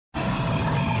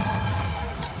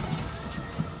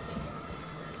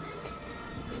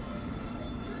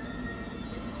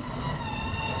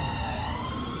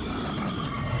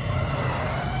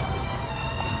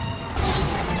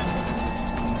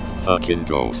fucking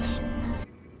ghosts.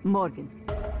 Morgan.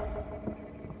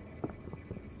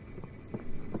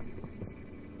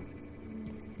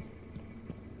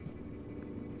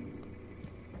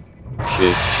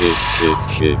 Shit,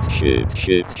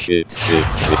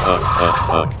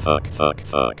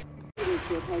 fuck.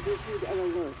 Leadership has issued an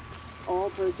alert. All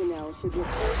personnel should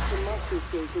report to muster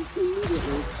stations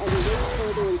immediately and await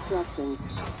further instructions.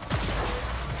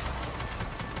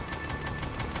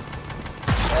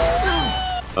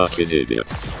 Fucking idiot.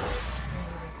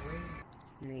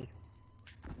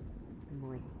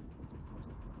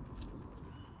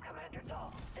 Commander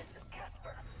Dahl, this is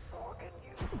Casper. Morgan,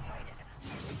 you cited.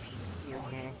 Your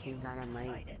nasty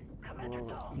dynamite Commander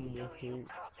Dahl, will do be a you thing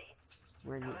copy?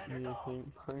 when it be a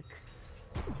thing park.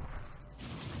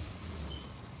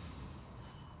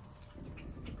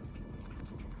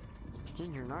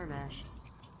 Ginger Narmash.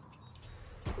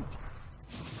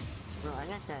 Bro, I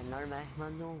got that Narmash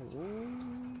bundle.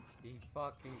 Ooh. He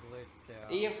fucking glitched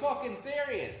out. Are you fucking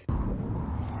serious?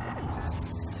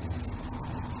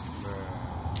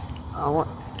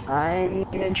 I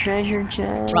need a treasure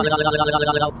chest.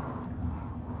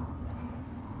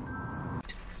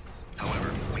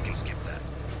 However, we can skip that.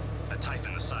 A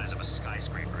Typhon the size of a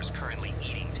skyscraper is currently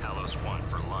eating Talos 1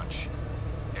 for lunch.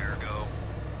 Ergo,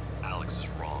 Alex is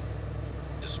wrong.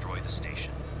 Destroy the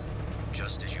station.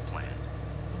 Just as you planned.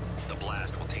 The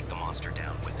blast will take the monster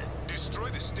down with it. Destroy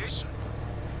the station?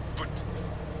 But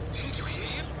didn't you hear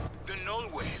him? The null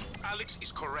way. Alex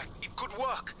is correct. It could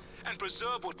work and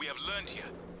preserve what we have learned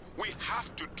here. We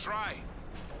have to try.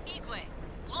 Igwe,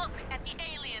 look at the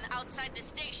alien outside the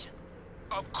station.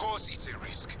 Of course it's a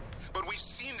risk, but we've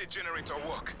seen the generator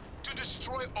work. To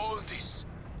destroy all this,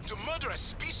 to murder a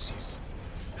species,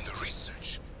 and the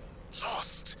research